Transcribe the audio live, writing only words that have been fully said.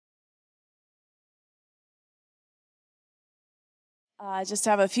I just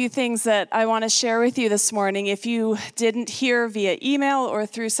have a few things that I want to share with you this morning. If you didn't hear via email or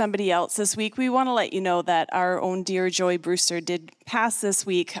through somebody else this week, we want to let you know that our own dear Joy Brewster did pass this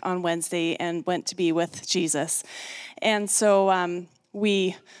week on Wednesday and went to be with Jesus. And so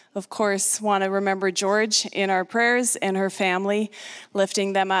we, of course, want to remember George in our prayers and her family,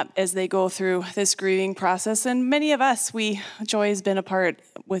 lifting them up as they go through this grieving process. And many of us, Joy has been a part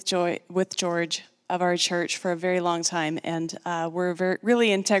with George of our church for a very long time, and we're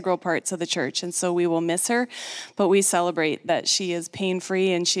really integral parts of the church, and so we will miss her, but we celebrate that she is pain-free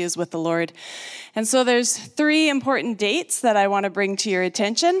and she is with the Lord. And so there's 3 important dates that I want to bring to your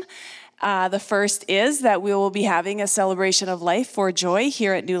attention. The first is that we will be having a celebration of life for Joy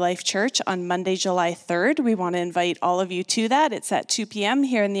here at New Life Church on Monday, July 3rd. We want to invite all of you to that. It's at 2 p.m.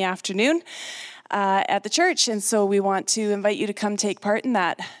 here in the afternoon at the church, and so we want to invite you to come take part in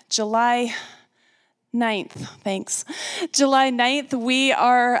that. July 9th, we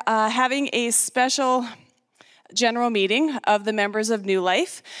are having a special general meeting of the members of New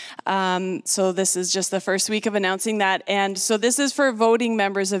Life. So this is just the first week of announcing that. And so this is for voting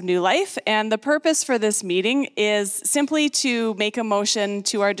members of New Life. And the purpose for this meeting is simply to make a motion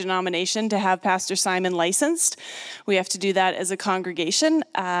to our denomination to have Pastor Simon licensed. We have to do that as a congregation.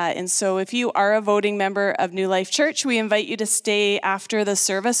 And so if you are a voting member of New Life Church, we invite you to stay after the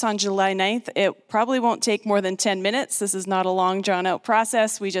service on July 9th. It probably won't take more than 10 minutes. This is not a long, drawn-out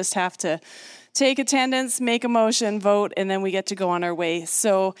process. We just have to take attendance, make a motion, vote, and then we get to go on our way.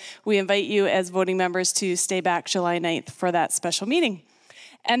 So we invite you as voting members to stay back July 9th for that special meeting.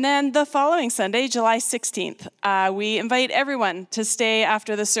 And then the following Sunday, July 16th, we invite everyone to stay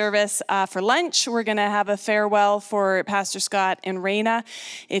after the service for lunch. We're going to have a farewell for Pastor Scott and Raina.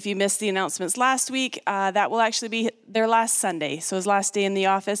 If you missed the announcements last week, that will actually be their last Sunday. So his last day in the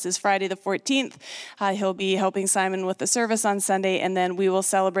office is Friday the 14th. He'll be helping Simon with the service on Sunday, and then we will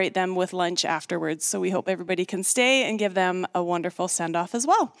celebrate them with lunch afterwards. So we hope everybody can stay and give them a wonderful send-off as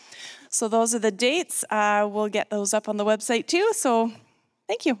well. So those are the dates. We'll get those up on the website too. So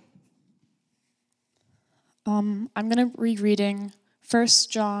thank you. I'm going to be reading 1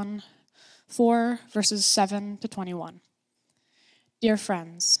 John 4, verses 7 to 21. Dear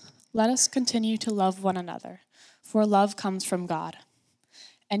friends, let us continue to love one another, for love comes from God.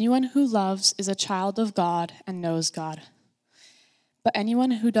 Anyone who loves is a child of God and knows God. But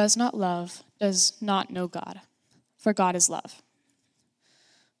anyone who does not love does not know God, for God is love.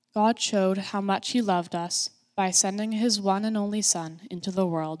 God showed how much he loved us by sending his one and only Son into the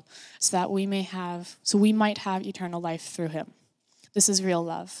world so that we might have eternal life through him. This is real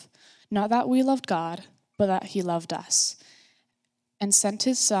love. Not that we loved God, but that he loved us and sent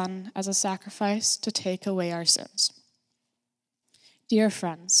his Son as a sacrifice to take away our sins. Dear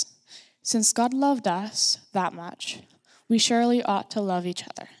friends, since God loved us that much, we surely ought to love each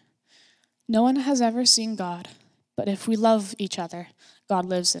other. No one has ever seen God, but if we love each other, God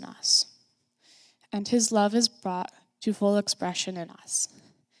lives in us, and his love is brought to full expression in us.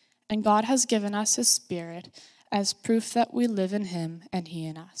 And God has given us his Spirit as proof that we live in him and he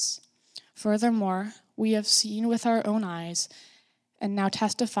in us. Furthermore, we have seen with our own eyes and now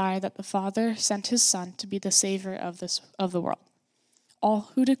testify that the Father sent his Son to be the Savior of the world.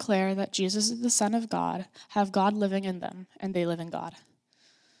 All who declare that Jesus is the Son of God have God living in them, and they live in God.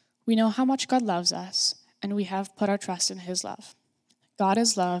 We know how much God loves us, and we have put our trust in his love. God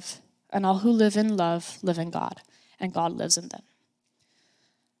is love, and all who live in love live in God, and God lives in them.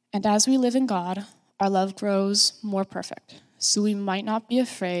 And as we live in God, our love grows more perfect, so we might not be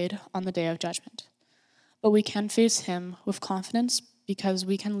afraid on the day of judgment. But we can face him with confidence because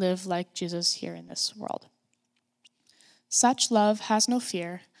we can live like Jesus here in this world. Such love has no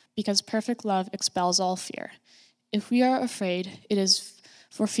fear, because perfect love expels all fear. If we are afraid, it is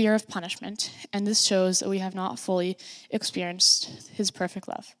for fear of punishment, and this shows that we have not fully experienced his perfect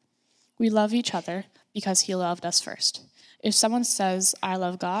love. We love each other because he loved us first. If someone says, I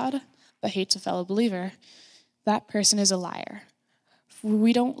love God, but hates a fellow believer, that person is a liar. For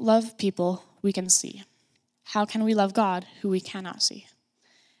we don't love people we can see. How can we love God who we cannot see?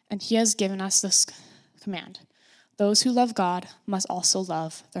 And he has given us this command. Those who love God must also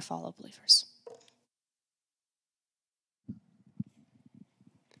love their fellow believers.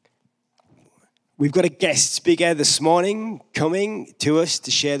 We've got a guest speaker this morning coming to us to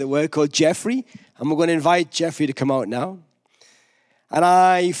share the word called Jeffrey. And we're going to invite Jeffrey to come out now. And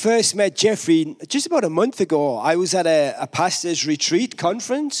I first met Jeffrey just about a month ago. I was at a pastor's retreat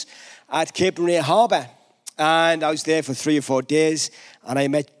conference at Cape Maria Harbour. And I was there for 3 or 4 days. And I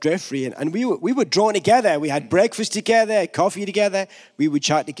met Jeffrey. And we were drawn together. We had breakfast together, coffee together. We would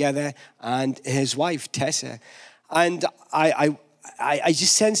chat together. And his wife, Tessa. And I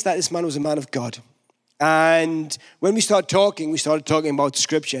just sensed that this man was a man of God. And when we started talking about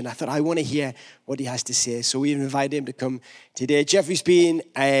Scripture, and I thought, I want to hear what he has to say. So we invited him to come today. Jeffrey's been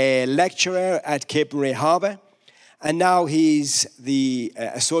a lecturer at Cape and Ray Harbour, and now he's the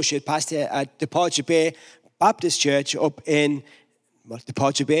associate pastor at Departure Bay Baptist Church up in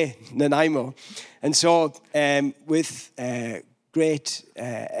Departure Bay, Nanaimo. And so with great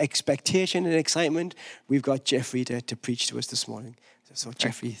expectation and excitement, we've got Jeffrey to preach to us this morning. So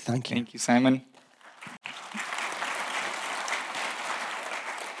Jeffrey, thank you. Thank you, Simon.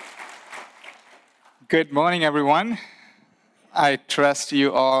 Good morning, everyone. I trust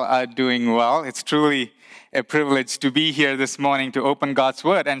you all are doing well. It's truly a privilege to be here this morning to open God's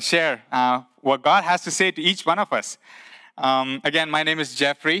Word and share what God has to say to each one of us. Again, my name is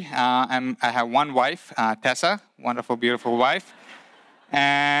Jeffrey. I have one wife, Tessa, wonderful, beautiful wife.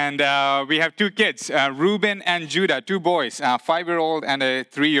 And we have two kids, Reuben and Judah, two boys, a 5-year-old and a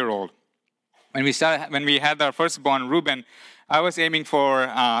 3-year-old. When we had our firstborn, Reuben, I was aiming for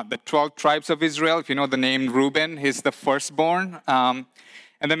the 12 tribes of Israel. If you know the name Reuben, he's the firstborn. And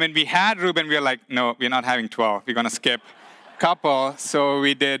then when we had Reuben, we were like, no, we're not having 12. We're going to skip a couple. So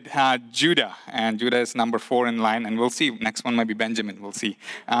we did Judah. And Judah is number 4 in line. And we'll see. Next one might be Benjamin. We'll see.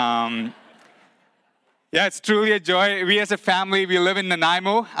 Yeah, it's truly a joy. We as a family, we live in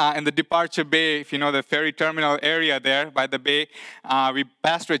Nanaimo in the Departure Bay, if you know the ferry terminal area there by the bay. We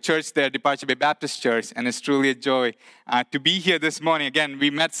pastor a church there, Departure Bay Baptist Church, and it's truly a joy to be here this morning. Again, we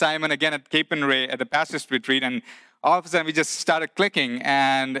met Simon again at Cape and Ray at the pastor's retreat, and all of a sudden we just started clicking,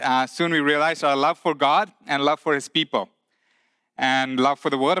 and soon we realized our love for God and love for His people and love for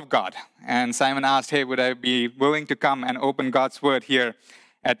the Word of God. And Simon asked, hey, would I be willing to come and open God's Word here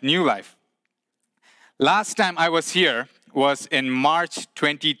at New Life? Last time I was here was in March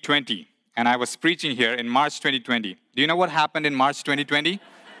 2020, and I was preaching here in March 2020. Do you know what happened in March 2020?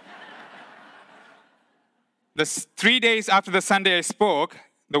 3 days after the Sunday I spoke,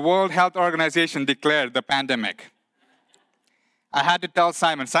 the World Health Organization declared the pandemic. I had to tell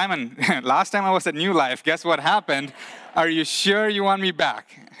Simon, last time I was at New Life, guess what happened? Are you sure you want me back?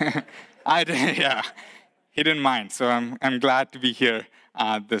 Yeah, he didn't mind, so I'm glad to be here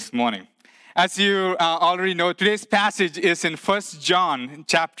this morning. As you already know, today's passage is in 1 John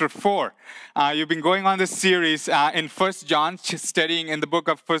chapter 4. You've been going on this series in 1 John, studying in the book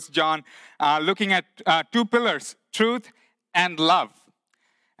of 1 John, looking at two pillars, truth and love.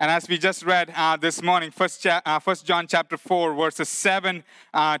 And as we just read this morning, 1 John chapter 4, verses 7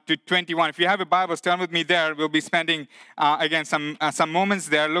 to 21. If you have a Bible, turn with me there. We'll be spending, again, some moments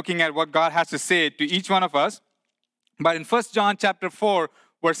there looking at what God has to say to each one of us. But in 1 John chapter 4,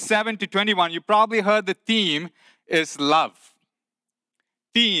 verse 7 to 21, you probably heard the theme is love.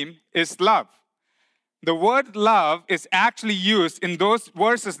 Theme is love. The word love is actually used in those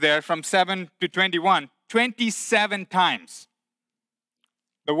verses there from 7 to 21, 27 times.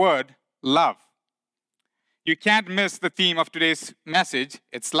 The word love. You can't miss the theme of today's message.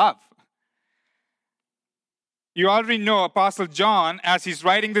 It's love. You already know Apostle John, as he's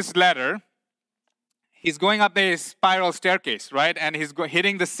writing this letter, he's going up a spiral staircase, right? And he's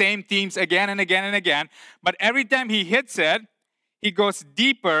hitting the same themes again and again and again. But every time he hits it, he goes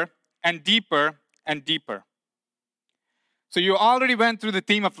deeper and deeper and deeper. So you already went through the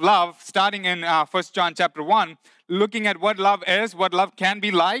theme of love, starting in 1 John chapter 1, looking at what love is, what love can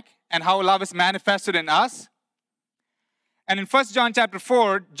be like, and how love is manifested in us. And in 1 John chapter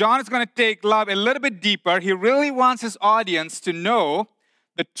 4, John is going to take love a little bit deeper. He really wants his audience to know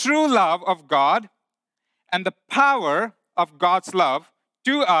the true love of God and the power of God's love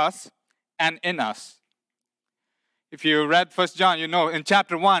to us and in us. If you read 1 John, you know in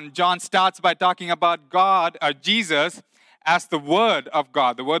chapter 1, John starts by talking about God or Jesus as the Word of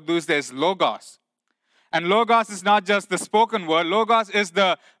God. The word used there is logos. And logos is not just the spoken word. Logos is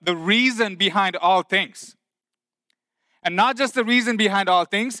the reason behind all things. And not just the reason behind all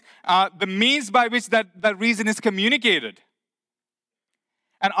things, the means by which that reason is communicated.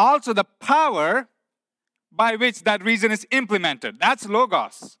 And also the power by which that reason is implemented. That's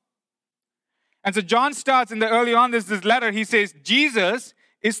logos. And so John starts early on this letter, he says, Jesus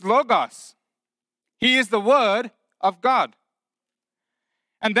is logos. He is the Word of God.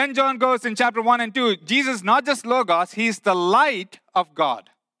 And then John goes in chapter 1 and 2, Jesus is not just logos, he is the light of God.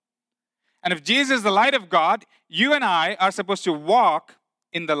 And if Jesus is the light of God, you and I are supposed to walk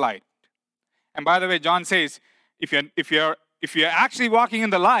in the light. And by the way, John says, if you're actually walking in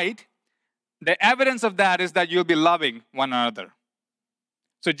the light, the evidence of that is that you'll be loving one another.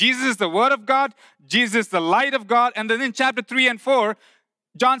 So Jesus is the Word of God, Jesus is the light of God, and then in chapter 3 and 4,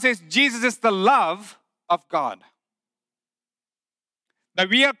 John says Jesus is the love of God. that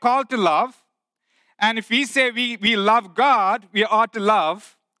we are called to love. And if we say we love God, we ought to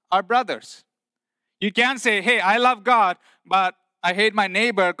love our brothers. You can't say, hey, I love God, but I hate my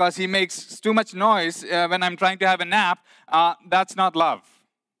neighbor because he makes too much noise when I'm trying to have a nap. That's not love.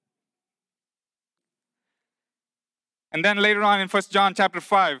 And then later on in 1 John chapter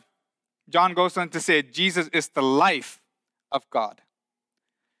 5, John goes on to say, Jesus is the life of God.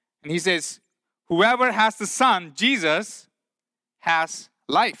 And he says, whoever has the Son, Jesus, has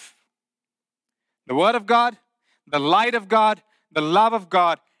life. The Word of God, the light of God, the love of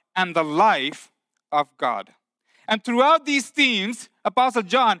God, and the life of God. And throughout these themes, Apostle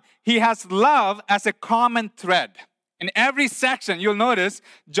John, he has love as a common thread. In every section, you'll notice,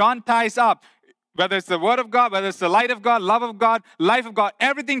 John ties up, whether it's the Word of God, whether it's the light of God, love of God, life of God,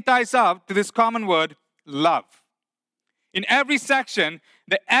 everything ties up to this common word, love. In every section,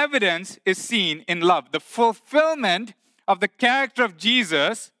 the evidence is seen in love. The fulfillment of the character of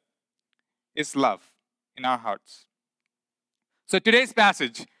Jesus is love in our hearts. So today's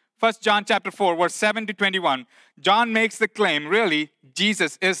passage, 1 John chapter 4, verse 7 to 21, John makes the claim, really,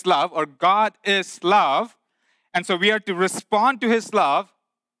 Jesus is love, or God is love. And so we are to respond to his love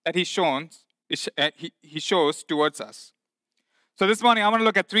that he shows towards us. So this morning, I want to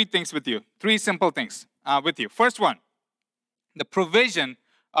look at three things with you, three simple things with you. First one, the provision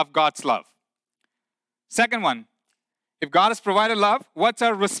of God's love. Second one, if God has provided love, what's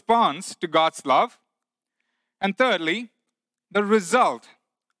our response to God's love? And thirdly, the result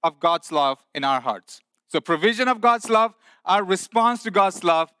of God's love in our hearts. So provision of God's love, our response to God's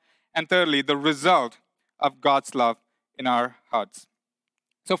love, and thirdly, the result of God's love in our hearts.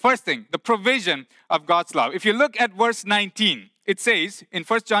 So first thing, the provision of God's love. If you look at verse 19, it says, in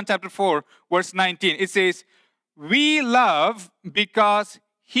 1 John chapter 4, verse 19, it says, we love because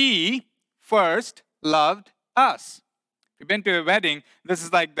he first loved us. If you've been to a wedding, this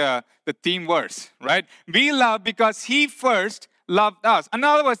is like the theme verse, right? We love because he first loved us. In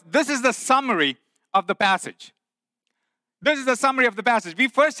other words, this is the summary of the passage. This is the summary of the passage. We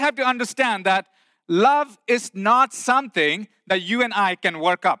first have to understand that love is not something that you and I can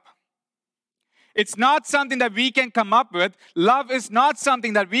work up. It's not something that we can come up with. Love is not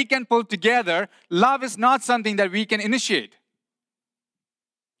something that we can pull together. Love is not something that we can initiate.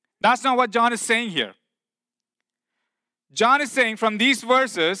 That's not what John is saying here. John is saying from these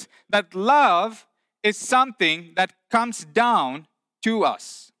verses that love is something that comes down to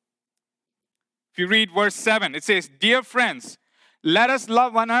us. If you read verse 7, it says, dear friends, let us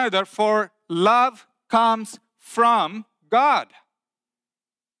love one another, for love comes from God.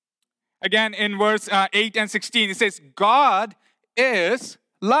 Again, in verse 8 and 16, it says, God is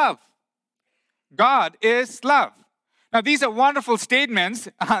love. God is love. Now, these are wonderful statements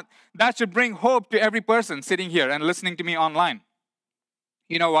that should bring hope to every person sitting here and listening to me online.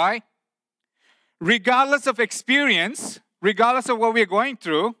 You know why? Regardless of experience, regardless of what we're going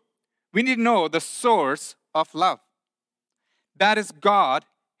through, we need to know the source of love. That is God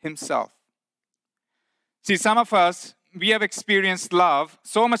himself. See, some of us, we have experienced love,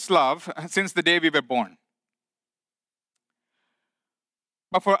 so much love, since the day we were born.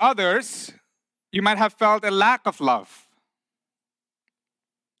 But for others, you might have felt a lack of love.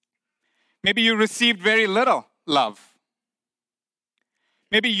 Maybe you received very little love.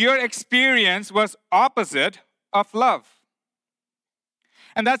 Maybe your experience was opposite of love.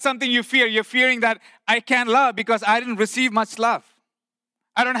 And that's something you fear. You're fearing that I can't love because I didn't receive much love.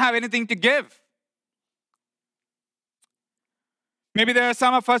 I don't have anything to give. Maybe there are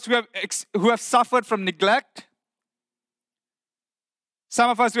some of us who have suffered from neglect. Some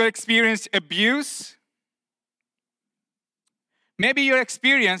of us who have experienced abuse. Maybe your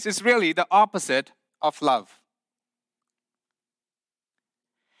experience is really the opposite of love.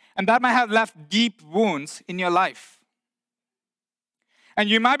 And that might have left deep wounds in your life. And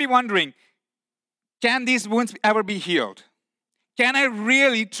you might be wondering, can these wounds ever be healed? Can I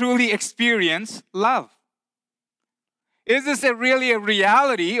really, truly experience love? Is this really a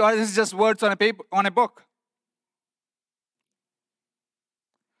reality, or is this just words on a book?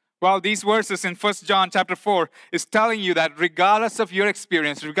 Well, these verses in 1 John chapter 4 is telling you that regardless of your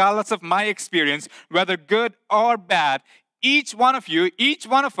experience, regardless of my experience, whether good or bad, each one of you, each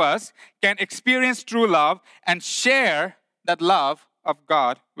one of us can experience true love and share that love of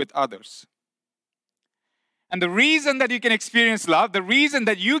God with others. And the reason that you can experience love, the reason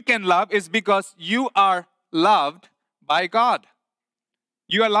that you can love is because you are loved by God.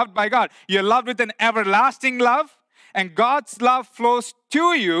 You are loved by God. You're loved with an everlasting love, and God's love flows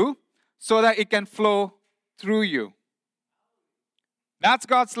to you so that it can flow through you. That's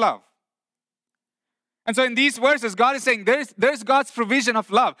God's love. And so in these verses, God is saying there's God's provision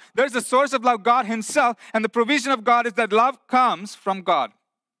of love. There's the source of love, God himself. And the provision of God is that love comes from God.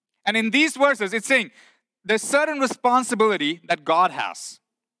 And in these verses, it's saying there's certain responsibility that God has.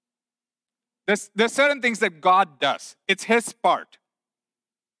 There's certain things that God does. It's his part.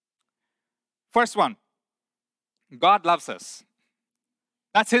 First one, God loves us.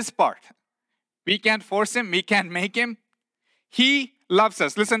 That's his part. We can't force him. We can't make him. He loves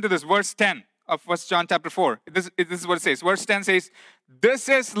us. Listen to this, verse 10 of 1 John chapter 4. This is what it says. Verse 10 says, this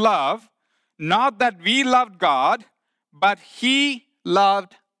is love, not that we loved God, but he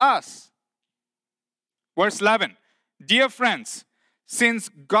loved us. Verse 11, dear friends, since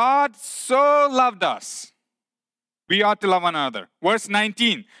God so loved us, we ought to love one another. Verse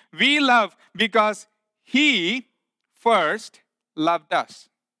 19, we love because he first loved us.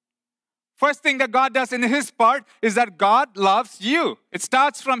 First thing that God does in his part is that God loves you. It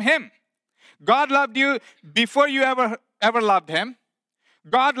starts from him. God loved you before you ever loved him.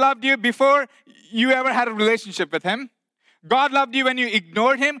 God loved you before you ever had a relationship with him. God loved you when you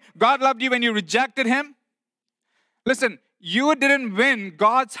ignored him. God loved you when you rejected him. Listen, you didn't win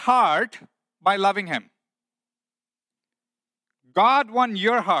God's heart by loving him. God won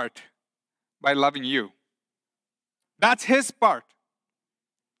your heart by loving you. That's his part.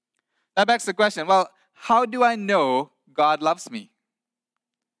 That begs the question, well, how do I know God loves me?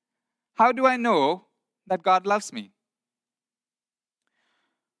 How do I know that God loves me?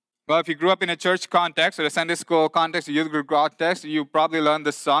 Well, if you grew up in a church context or a Sunday school context, a youth group context, you probably learned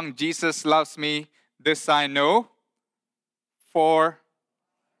this song, Jesus loves me, this I know. Do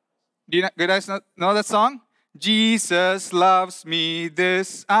you guys know that song? Jesus loves me,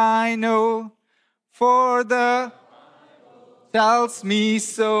 this I know, for the tells me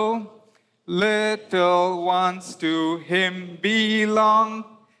so. Little ones to him belong.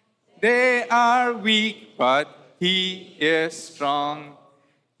 They are weak, but he is strong.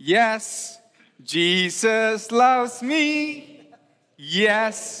 Yes, Jesus loves me.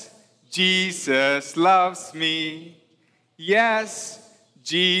 Yes, Jesus loves me. Yes,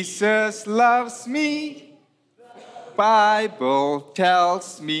 Jesus loves me. Bible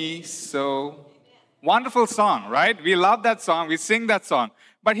tells me so. Wonderful song, right? We love that song. We sing that song.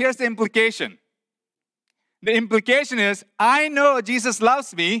 But here's the implication. The implication is, I know Jesus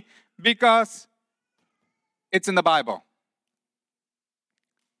loves me because it's in the Bible.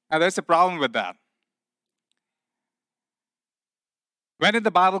 Now, there's a problem with that. When did the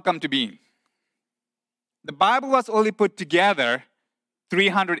Bible come to being? The Bible was only put together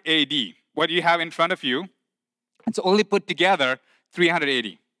 300 AD. What you have in front of you, it's only put together 300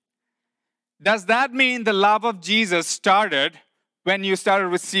 AD. Does that mean the love of Jesus started when you started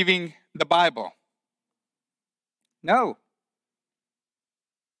receiving the Bible? No.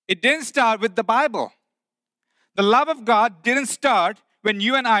 It didn't start with the Bible. The love of God didn't start when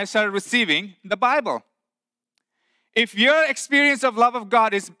you and I started receiving the Bible. If your experience of love of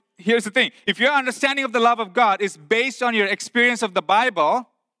God is, here's the thing, if your understanding of the love of God is based on your experience of the Bible,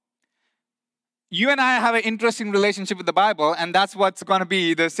 you and I have an interesting relationship with the Bible, and that's what's going to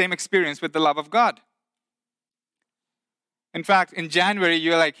be the same experience with the love of God. In fact, in January,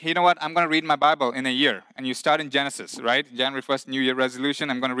 you're like, you know what, I'm going to read my Bible in a year. And you start in Genesis, right? January 1st, New Year resolution,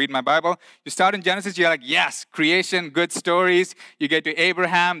 I'm going to read my Bible. You start in Genesis, you're like, yes, creation, good stories. You get to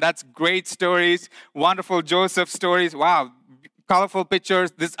Abraham, that's great stories. Wonderful Joseph stories. Wow, colorful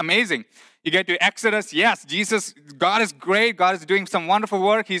pictures, this is amazing. You get to Exodus, yes, God is great. God is doing some wonderful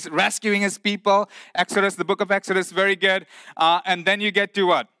work. He's rescuing his people. Exodus, the book of Exodus, very good. And then you get to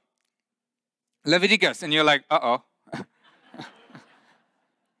what? Leviticus, and you're like, uh-oh.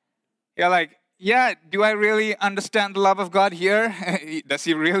 You're like, yeah, do I really understand the love of God here? Does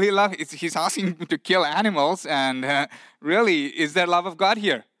he really love? He's asking to kill animals, and really, is there love of God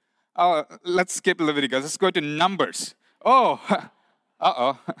here? Oh, let's skip Leviticus. Let's go to Numbers. Oh,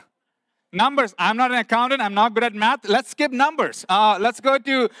 uh-oh. Numbers, I'm not an accountant. I'm not good at math. Let's skip Numbers. Let's go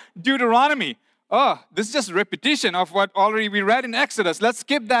to Deuteronomy. Oh, this is just repetition of what already we read in Exodus. Let's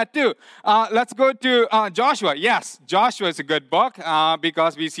skip that too. Let's go to Joshua. Yes, Joshua is a good book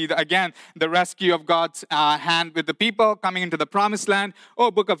because we see, again, the rescue of God's hand with the people coming into the promised land.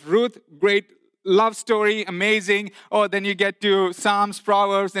 Oh, book of Ruth, great love story, amazing. Oh, then you get to Psalms,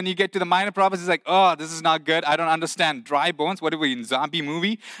 Proverbs, then you get to the minor prophets. It's like, oh, this is not good. I don't understand. Dry bones, what are we in, zombie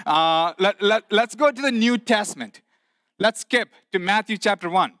movie? Let's go to the New Testament. Let's skip to Matthew chapter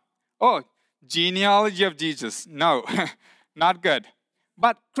 1. Oh, genealogy of Jesus. No, not good.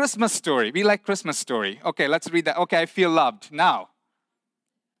 But Christmas story. We like Christmas story. Okay, let's read that. Okay, I feel loved. Now,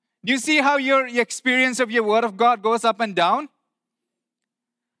 do you see how your experience of your Word of God goes up and down?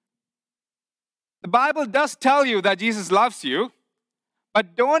 The Bible does tell you that Jesus loves you,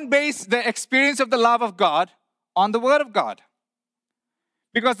 but don't base the experience of the love of God on the Word of God.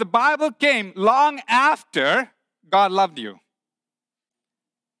 Because the Bible came long after God loved you.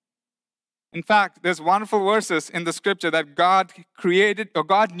 In fact, there's wonderful verses in the scripture that God created, or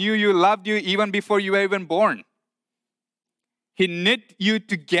God knew you, loved you even before you were even born. He knit you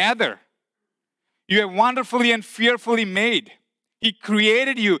together. You are wonderfully and fearfully made. He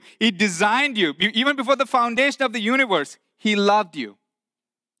created you. He designed you. Even before the foundation of the universe, He loved you.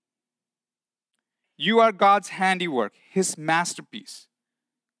 You are God's handiwork, His masterpiece,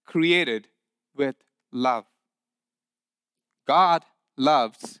 created with love. God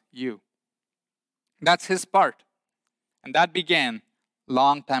loves you. That's His part. And that began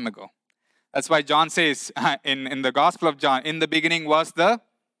long time ago. That's why John says in the Gospel of John, in the beginning was the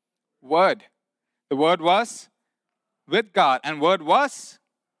Word. The Word was with God, and Word was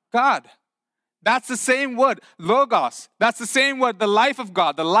God. That's the same word, logos. That's the same word, the life of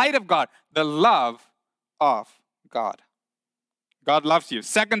God, the light of God, the love of God. God loves you.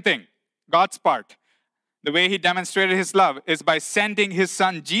 Second thing, God's part. The way He demonstrated His love is by sending His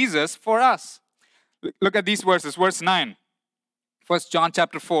Son Jesus for us. Look at these verses, verse 9. 1 John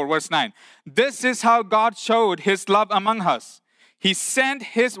chapter 4, verse 9. This is how God showed His love among us. He sent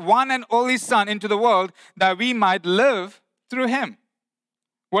His one and only Son into the world that we might live through Him.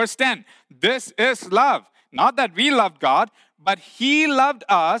 Verse 10. This is love. Not that we loved God, but He loved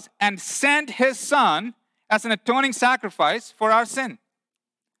us and sent His Son as an atoning sacrifice for our sin.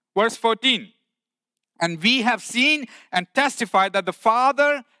 Verse 14. And we have seen and testified that the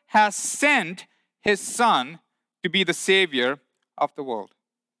Father has sent His Son to be the Savior of the world.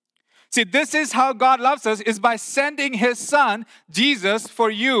 See, this is how God loves us, is by sending His Son, Jesus, for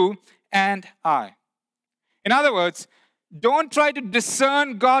you and I. In other words, don't try to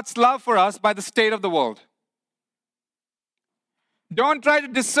discern God's love for us by the state of the world. Don't try to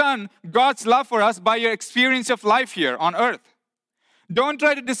discern God's love for us by your experience of life here on earth. Don't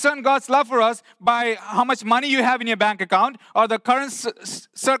try to discern God's love for us by how much money you have in your bank account, or the current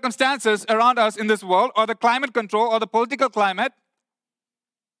circumstances around us in this world, or the climate control, or the political climate.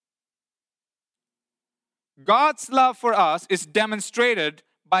 God's love for us is demonstrated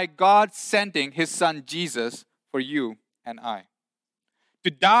by God sending His Son Jesus for you and I.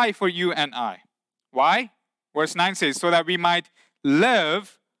 To die for you and I. Why? Verse 9 says, so that we might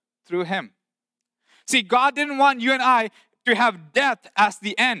live through Him. See, God didn't want you and I to have death as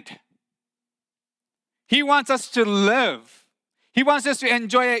the end. He wants us to live. He wants us to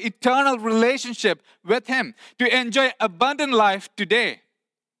enjoy an eternal relationship with Him, to enjoy abundant life today.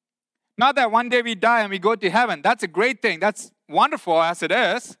 Not that one day we die and we go to heaven. That's a great thing. That's wonderful as it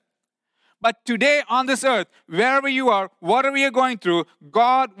is. But today on this earth, wherever you are, whatever you're going through,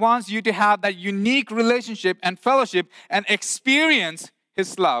 God wants you to have that unique relationship and fellowship and experience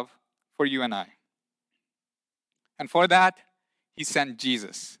His love for you and I. And for that, He sent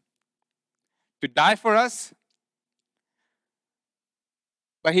Jesus to die for us.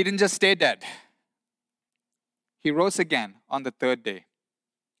 But He didn't just stay dead. He rose again on the third day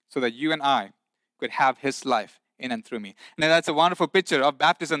so that you and I could have His life in and through me. And that's a wonderful picture of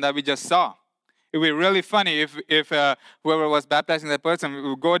baptism that we just saw. It would be really funny if whoever was baptizing that person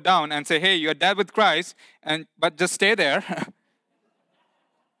would go down and say, hey, you're dead with Christ, but just stay there.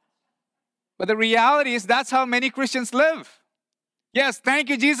 But the reality is that's how many Christians live. Yes, thank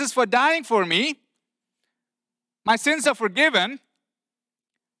you, Jesus, for dying for me. My sins are forgiven.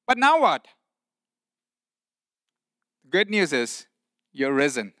 But now what? The good news is you're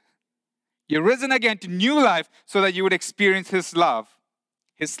risen. You're risen again to new life so that you would experience His love,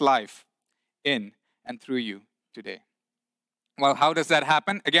 His life in and through you today. Well, how does that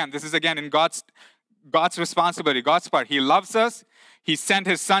happen? Again, this is again in God's responsibility, God's part. He loves us. He sent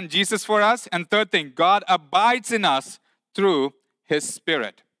His Son Jesus for us. And third thing, God abides in us through His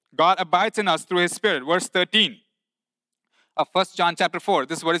Spirit. God abides in us through His Spirit. Verse 13 of 1 John chapter 4.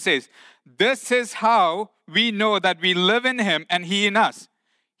 This is what it says. This is how we know that we live in Him and He in us.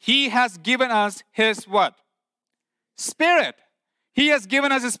 He has given us His what? Spirit. He has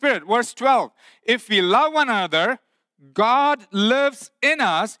given us His Spirit. Verse 12. If we love one another, God lives in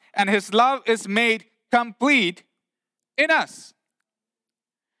us and His love is made complete in us.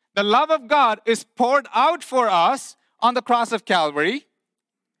 The love of God is poured out for us on the cross of Calvary.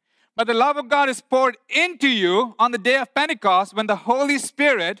 But the love of God is poured into you on the day of Pentecost when the Holy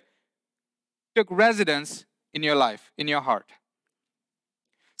Spirit took residence in your life, in your heart.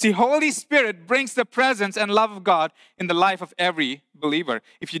 See, Holy Spirit brings the presence and love of God in the life of every believer.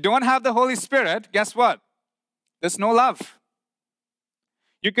 If you don't have the Holy Spirit, guess what? There's no love.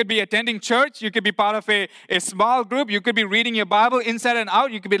 You could be attending church. You could be part of a small group. You could be reading your Bible inside and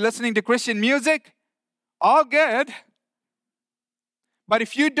out. You could be listening to Christian music. All good. But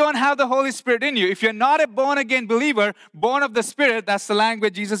if you don't have the Holy Spirit in you, if you're not a born-again believer, born of the Spirit, that's the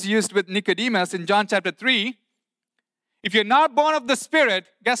language Jesus used with Nicodemus in John chapter 3. If you're not born of the Spirit,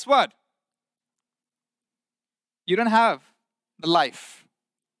 guess what? You don't have the life.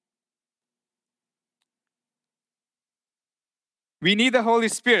 We need the Holy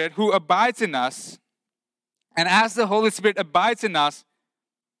Spirit who abides in us. And as the Holy Spirit abides in us,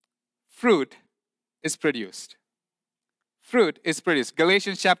 fruit is produced. Fruit is produced.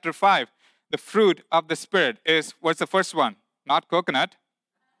 Galatians chapter 5, the fruit of the Spirit is, what's the first one? Not coconut,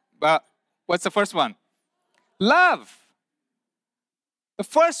 but what's the first one? Love. The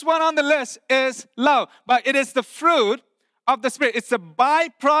first one on the list is love, but it is the fruit of the Spirit. It's a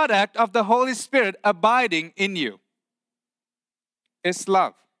byproduct of the Holy Spirit abiding in you. It's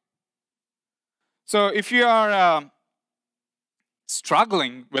love. So if you are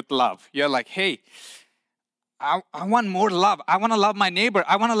struggling with love, you're like, hey, I want more love. I want to love my neighbor.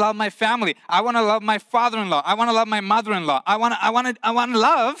 I want to love my family. I want to love my father-in-law. I want to love my mother-in-law. I want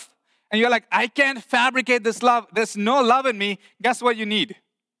love. And you're like, I can't fabricate this love. There's no love in me. Guess what you need?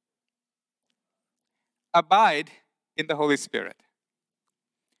 Abide in the Holy Spirit.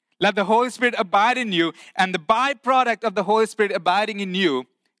 Let the Holy Spirit abide in you, and the byproduct of the Holy Spirit abiding in you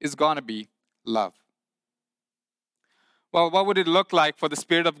is going to be love. Well, what would it look like for the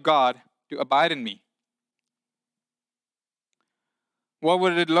Spirit of God to abide in me? What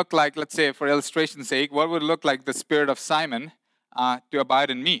would it look like, let's say, for illustration's sake, what would it look like the Spirit of Simon to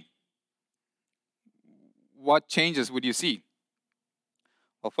abide in me? What changes would you see?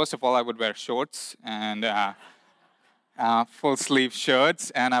 Well, first of all, I would wear shorts and full-sleeve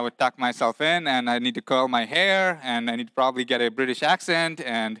shirts, and I would tuck myself in, and I need to curl my hair, and I need to probably get a British accent,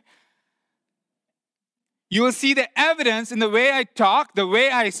 and you will see the evidence in the way I talk, the way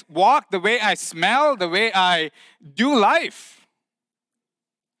I walk, the way I smell, the way I do life.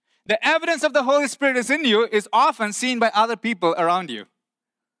 The evidence of the Holy Spirit is in you is often seen by other people around you.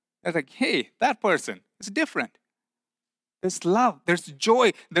 They're like, hey, that person is different. There's love, there's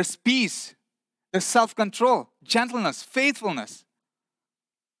joy, there's peace, there's self-control, gentleness, faithfulness.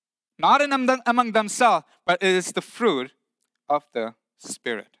 Not among themselves, but it is the fruit of the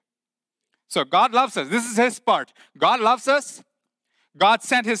Spirit. So God loves us. This is His part. God loves us. God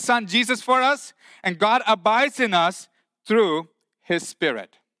sent His Son Jesus for us. And God abides in us through His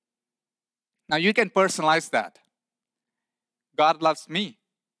Spirit. Now you can personalize that. God loves me.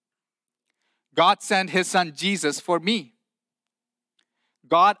 God sent His Son Jesus for me.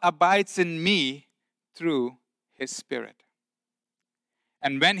 God abides in me through His Spirit.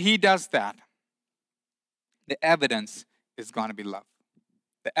 And when He does that, the evidence is going to be love.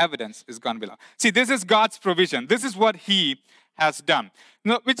 The evidence is going to be love. See, this is God's provision. This is what He has done.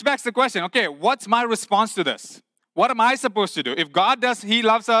 Now, which begs the question, okay, what's my response to this? What am I supposed to do? If God does, He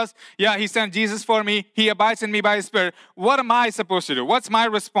loves us, yeah, He sent Jesus for me, He abides in me by His Spirit, what am I supposed to do? What's my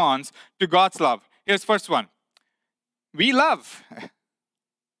response to God's love? Here's first one. We love.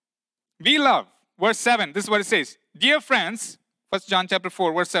 We love. Verse 7, this is what it says. Dear friends, 1 John chapter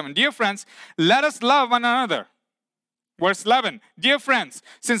 4, verse 7. Dear friends, let us love one another. Verse 11. Dear friends,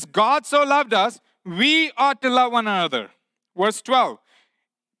 since God so loved us, we ought to love one another. Verse 12.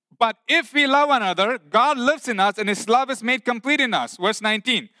 But if we love one another, God lives in us and His love is made complete in us. Verse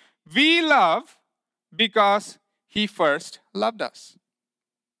 19. We love because He first loved us.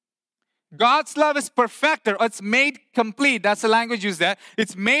 God's love is perfected, or it's made complete. That's the language used there.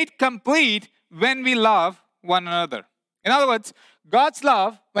 It's made complete when we love one another. In other words, God's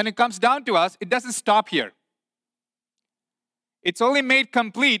love, when it comes down to us, it doesn't stop here. It's only made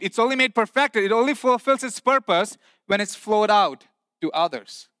complete, it's only made perfected, it only fulfills its purpose when it's flowed out to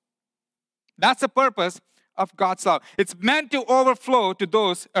others. That's the purpose of God's love. It's meant to overflow to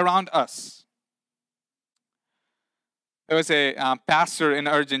those around us. There was a pastor in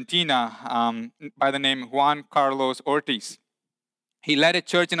Argentina by the name Juan Carlos Ortiz. He led a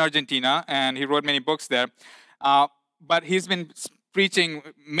church in Argentina and he wrote many books there. But he's been preaching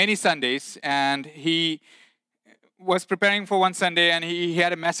many Sundays, and he was preparing for one Sunday, and he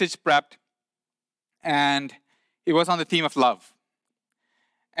had a message prepped, and it was on the theme of love.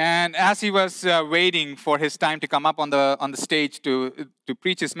 And as he was waiting for his time to come up on the stage to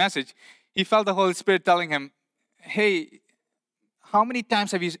preach his message, he felt the Holy Spirit telling him, "Hey, how many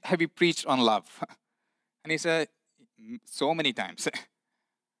times have you preached on love?" And he said, "So many times."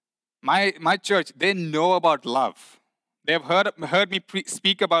 My church, they know about love. They have heard me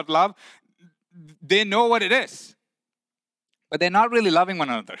speak about love. They know what it is. but they're not really loving one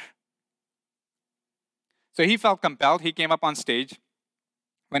another. So he felt compelled. He came up on stage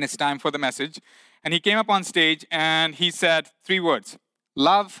when it's time for the message. And he came up on stage and he said 3 words: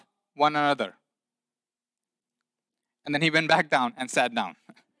 love one another. And then he went back down and sat down.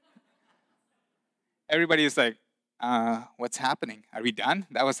 Everybody is like, what's happening? Are we done?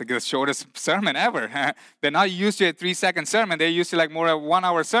 That was like the shortest sermon ever. They're not used to a 3-second sermon. They're used to like more a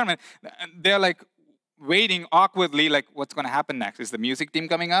 1-hour sermon. They're like waiting awkwardly, like, what's going to happen next? Is the music team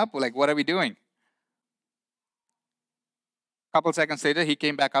coming up? Like, what are we doing? A couple seconds later, he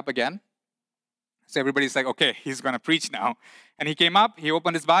came back up again. So everybody's like, okay, he's going to preach now. And he came up, he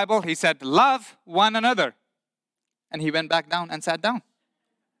opened his Bible, he said, love one another. And he went back down and sat down.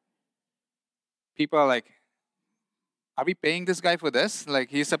 People are like, are we paying this guy for this? Like,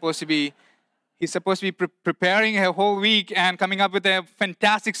 he's supposed to be preparing a whole week and coming up with a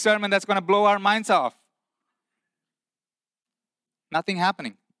fantastic sermon that's going to blow our minds off. Nothing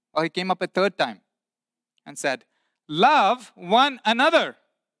happening. Well, he came up a 3rd time and said, love one another.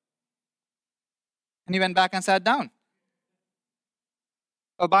 And he went back and sat down.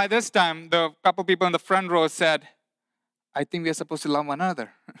 Well, by this time, the couple people in the front row said, I think we are supposed to love one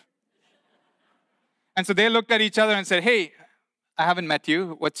another. And so they looked at each other and said, hey, I haven't met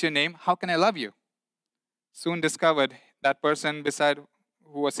you. What's your name? How can I love you? Soon discovered that person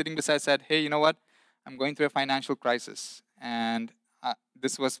who was sitting beside said, hey, you know what? I'm going through a financial crisis. And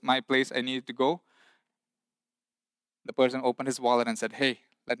this was my place I needed to go. The person opened his wallet and said, hey,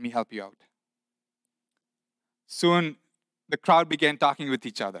 let me help you out. Soon, the crowd began talking with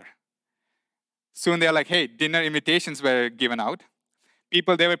each other. Soon they're like, hey, dinner invitations were given out.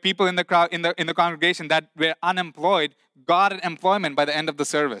 There were people in the crowd, in the congregation that were unemployed, got employment by the end of the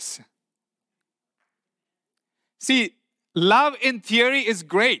service. See, love in theory is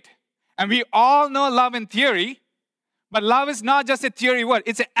great. And we all know love in theory, but love is not just a theory word,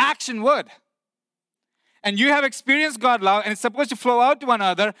 it's an action word. And you have experienced God's love, and it's supposed to flow out to one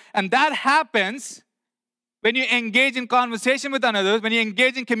another, and that happens when you engage in conversation with another, when you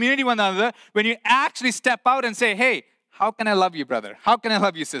engage in community with another, when you actually step out and say, hey, how can I love you, brother? How can I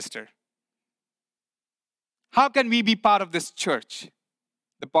love you, sister? How can we be part of this church,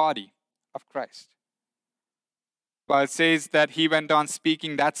 the body of Christ? Well, it says that he went on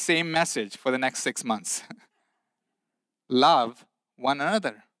speaking that same message for the next 6 months. Love one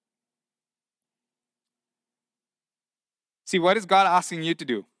another. See, what is God asking you to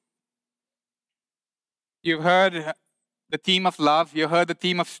do? You've heard the theme of love. You heard the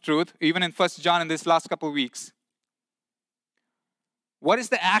theme of truth, even in 1 John in this last couple of weeks. What is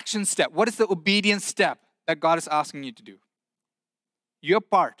the action step? What is the obedience step that God is asking you to do? Your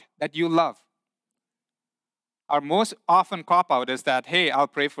part that you love. Our most often cop-out is that, hey, I'll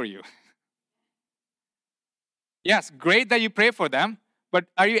pray for you. Yes, great that you pray for them, but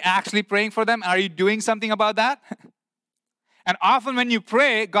are you actually praying for them? Are you doing something about that? And often when you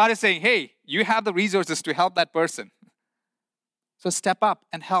pray, God is saying, hey, you have the resources to help that person. So step up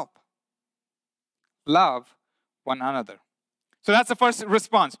and help. Love one another. So that's the first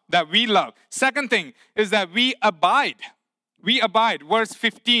response, that we love. Second thing is that we abide. We abide. Verse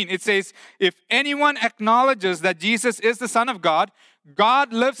 15, it says, if anyone acknowledges that Jesus is the Son of God,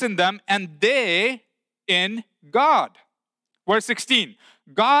 God lives in them and they in God. Verse 16,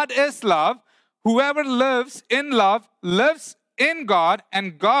 God is love. Whoever lives in love lives in God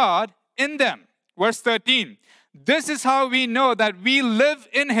and God in them. Verse 13, this is how we know that we live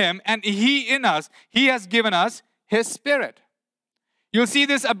in Him and He in us. He has given us His Spirit. You'll see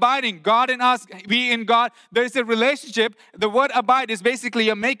this abiding, God in us, we in God. There is a relationship. The word abide is basically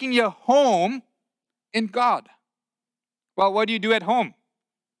you're making your home in God. Well, what do you do at home?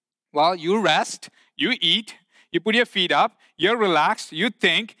 Well, you rest, you eat, you put your feet up, you're relaxed, you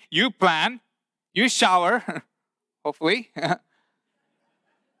think, you plan, you shower, hopefully.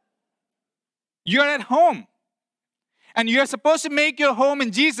 You're at home. And you're supposed to make your home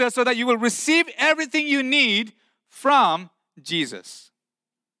in Jesus so that you will receive everything you need from Jesus.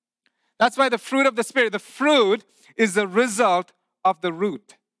 That's why the fruit of the Spirit, the fruit is the result of the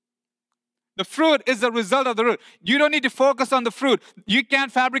root. The fruit is the result of the root. You don't need to focus on the fruit. You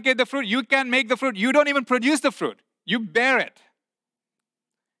can't fabricate the fruit. You can't make the fruit. You don't even produce the fruit. You bear it.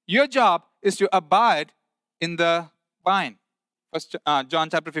 Your job is to abide in the vine. John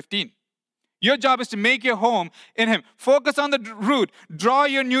chapter 15. Your job is to make your home in Him. Focus on the root. Draw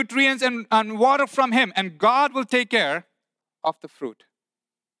your nutrients and water from Him, and God will take care of the fruit.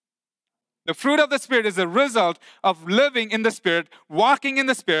 The fruit of the Spirit is a result of living in the Spirit, walking in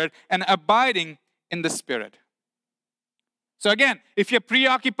the Spirit, and abiding in the Spirit. So again, if you're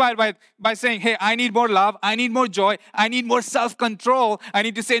preoccupied by saying, hey, I need more love, I need more joy, I need more self-control, I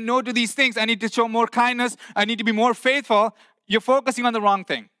need to say no to these things, I need to show more kindness, I need to be more faithful, you're focusing on the wrong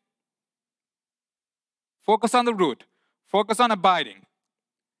thing. Focus on the root. Focus on abiding.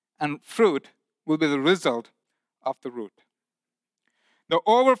 And fruit will be the result of the root. The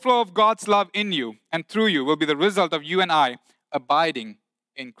overflow of God's love in you and through you will be the result of you and I abiding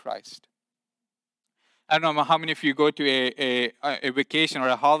in Christ. I don't know how many of you go to a vacation or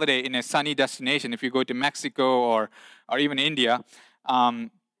a holiday in a sunny destination. If you go to Mexico or even India,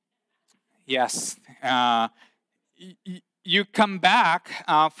 yes, you come back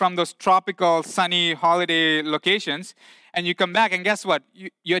from those tropical sunny holiday locations, and you come back, and guess what?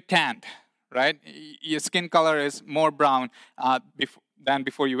 You're tanned, right? Your skin color is more brown than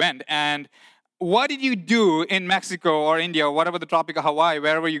before you went. And what did you do in Mexico or India or whatever the tropical Hawaii,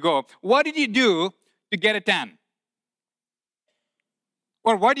 wherever you go? What did you do to get a tan?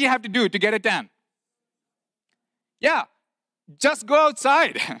 Or what do you have to do to get a tan? Yeah, just go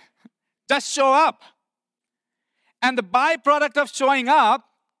outside. Just show up. And the byproduct of showing up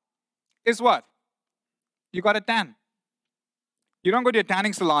is what? You got a tan. You don't go to a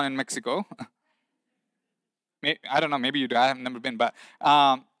tanning salon in Mexico. I don't know, maybe you do. I have never been, but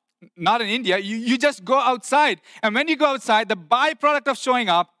not in India. You just go outside. And when you go outside, the byproduct of showing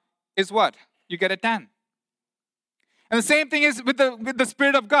up is what? You get a tan. And the same thing is with the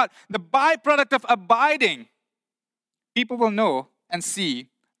Spirit of God. The byproduct of abiding, people will know and see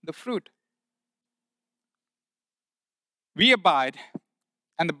the fruit. We abide,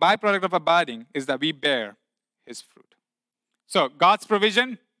 and the byproduct of abiding is that we bear His fruit. So, God's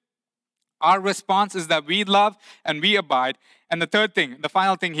provision, our response is that we love and we abide. And the third thing, the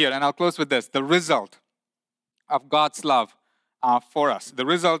final thing here, and I'll close with this, the result of God's love for us. The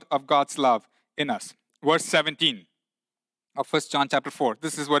result of God's love in us. Verse 17 of 1 John chapter 4.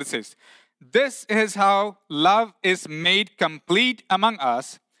 This is what it says. This is how love is made complete among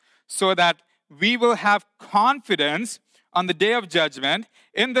us, so that we will have confidence on the day of judgment.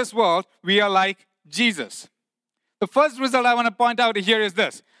 In this world, we are like Jesus. The first result I want to point out here is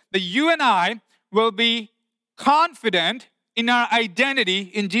this. That you and I will be confident in our identity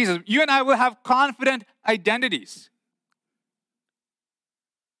in Jesus. You and I will have confident identities.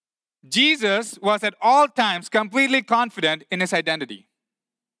 Jesus was at all times completely confident in his identity,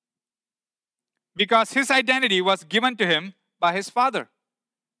 because his identity was given to him by his Father.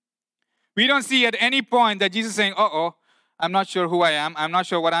 We don't see at any point that Jesus is saying, I'm not sure who I am. I'm not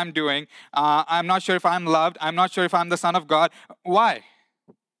sure what I'm doing. I'm not sure if I'm loved. I'm not sure if I'm the Son of God. Why?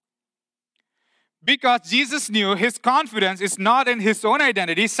 Because Jesus knew his confidence is not in his own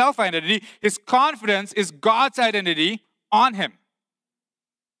identity, self-identity. His confidence is God's identity on him.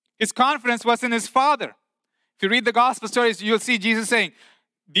 His confidence was in his Father. If you read the gospel stories, you'll see Jesus saying,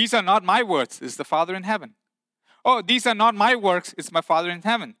 these are not my words, it's the Father in heaven. Oh, these are not my works, it's my Father in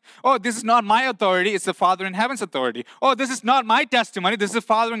heaven. Oh, this is not my authority, it's the Father in heaven's authority. Oh, this is not my testimony, this is the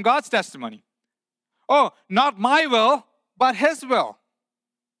Father in God's testimony. Oh, not my will, but his will.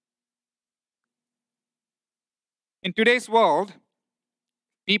 In today's world,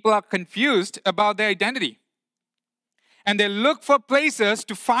 people are confused about their identity. And they look for places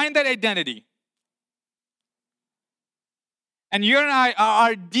to find that identity. And you and I,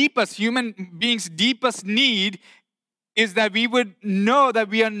 our deepest, human beings' deepest need is that we would know that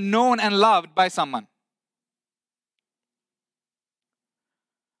we are known and loved by someone.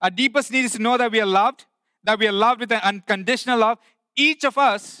 Our deepest need is to know that we are loved with an unconditional love. Each of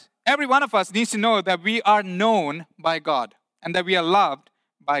us, every one of us needs to know that we are known by God and that we are loved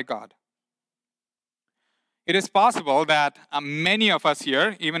by God. It is possible that many of us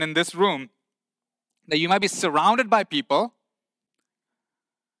here, even in this room, that you might be surrounded by people,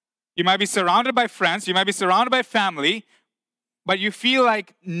 you might be surrounded by friends, you might be surrounded by family, but you feel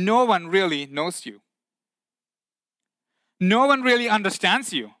like no one really knows you. No one really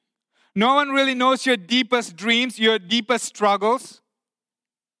understands you. No one really knows your deepest dreams, your deepest struggles.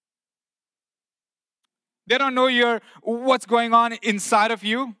 They don't know what's going on inside of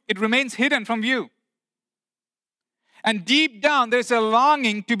you. It remains hidden from you. And deep down, there's a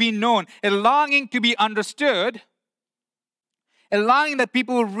longing to be known, a longing to be understood, a longing that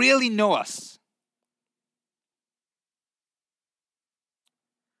people will really know us.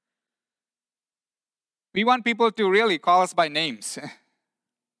 We want people to really call us by names.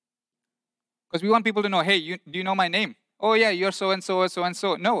 Because we want people to know, hey, do you know my name? Oh yeah, you're so-and-so or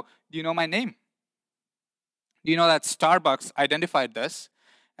so-and-so. No, do you know my name? Do you know that Starbucks identified this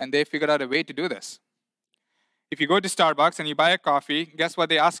and they figured out a way to do this? If you go to Starbucks and you buy a coffee, guess what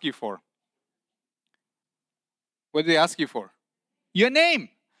they ask you for? What do they ask you for? Your name.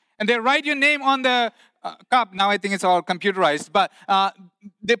 And they write your name on the cup. Now I think it's all computerized. But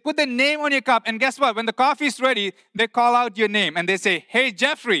they put the name on your cup. And guess what? When the coffee is ready, they call out your name. And they say, hey,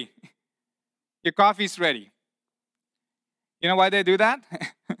 Jeffrey, your coffee is ready. You know why they do that?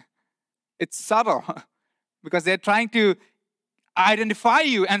 It's subtle. Because they're trying to identify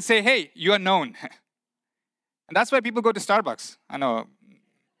you and say, hey, you are known. And that's why people go to Starbucks. I know,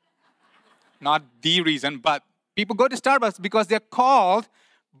 not the reason, but people go to Starbucks because they're called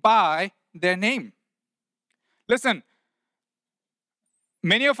by their name. Listen,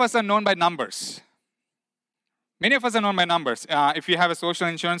 many of us are known by numbers. Many of us are known by numbers. If you have a social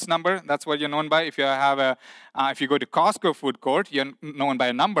insurance number, that's what you're known by. If you go to Costco food court, you're known by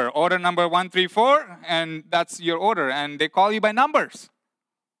a number. Order number 134, and that's your order. And they call you by numbers.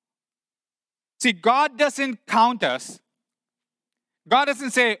 See, God doesn't count us. God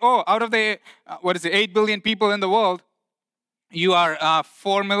doesn't say, oh, out of the, 8 billion people in the world, you are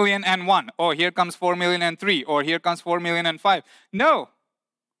 4 million and 1. Oh, here comes 4 million and 3. Or here comes 4 million and 5. No.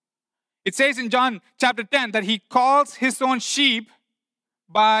 It says in John chapter 10 that he calls his own sheep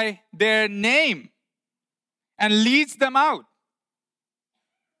by their name and leads them out.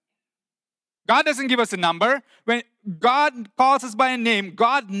 God doesn't give us a number. When God calls us by a name,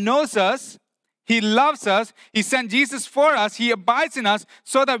 God knows us. He loves us. He sent Jesus for us. He abides in us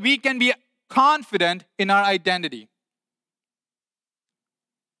so that we can be confident in our identity.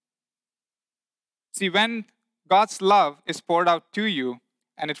 See, when God's love is poured out to you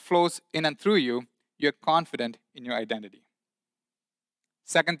and it flows in and through you, you're confident in your identity.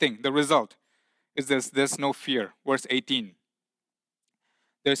 Second thing, the result is there's no fear. Verse 18.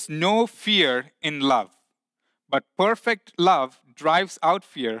 There's no fear in love, but perfect love drives out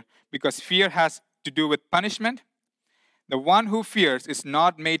fear because fear has to do with punishment. The one who fears is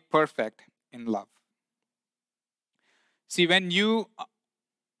not made perfect in love. See, when you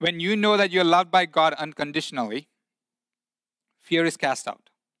know that you're loved by God unconditionally, fear is cast out.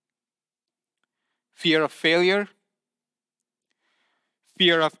 Fear of failure,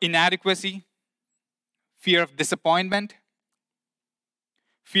 fear of inadequacy, fear of disappointment,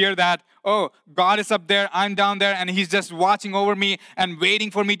 fear that, oh, God is up there, I'm down there, and he's just watching over me and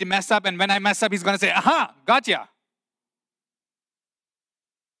waiting for me to mess up. And when I mess up, he's going to say, aha, gotcha.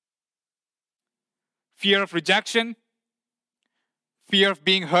 Fear of rejection, fear of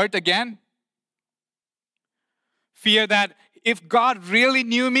being hurt again, fear that if God really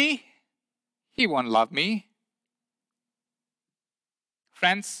knew me, he won't love me.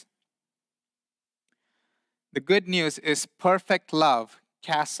 Friends, the good news is perfect love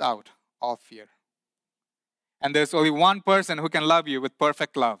casts out all fear. And there's only one person who can love you with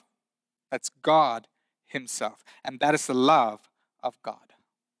perfect love. That's God himself. And that is the love of God.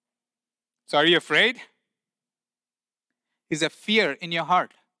 So are you afraid? Is there fear in your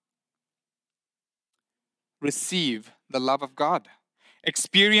heart? Receive the love of God.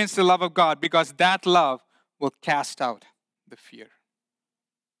 Experience the love of God because that love will cast out the fear.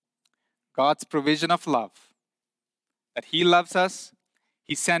 God's provision of love, that he loves us,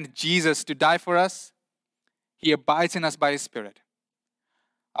 he sent Jesus to die for us, he abides in us by his Spirit.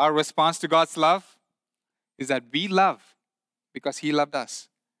 Our response to God's love is that we love because he loved us.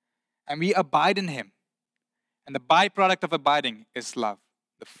 And we abide in him. And the byproduct of abiding is love,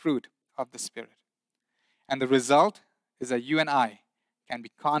 the fruit of the Spirit. And the result is that you and I can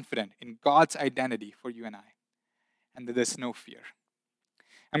be confident in God's identity for you and I. And that there's no fear.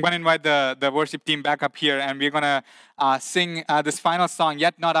 I'm going to invite the worship team back up here, and we're going to sing this final song,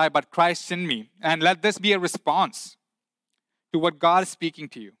 Yet Not I, But Christ in Me. And let this be a response to what God is speaking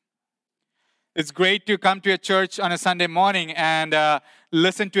to you. It's great to come to a church on a Sunday morning and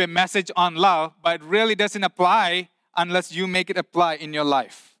listen to a message on love, but it really doesn't apply unless you make it apply in your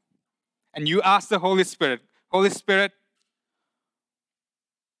life. And you ask the Holy Spirit, Holy Spirit,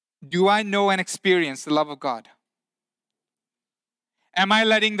 do I know and experience the love of God? Am I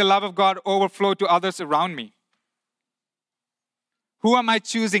letting the love of God overflow to others around me? Who am I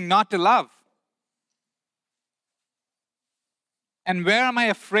choosing not to love? And where am I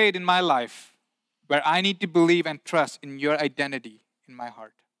afraid in my life where I need to believe and trust in your identity in my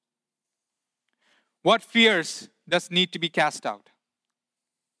heart? What fears does need to be cast out?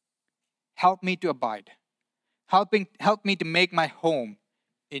 Help me to abide. Help me to make my home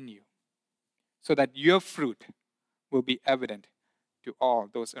in you so that your fruit will be evident to all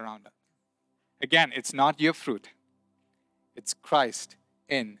those around us. Again, it's not your fruit. It's Christ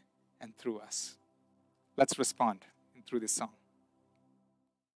in and through us. Let's respond through this song.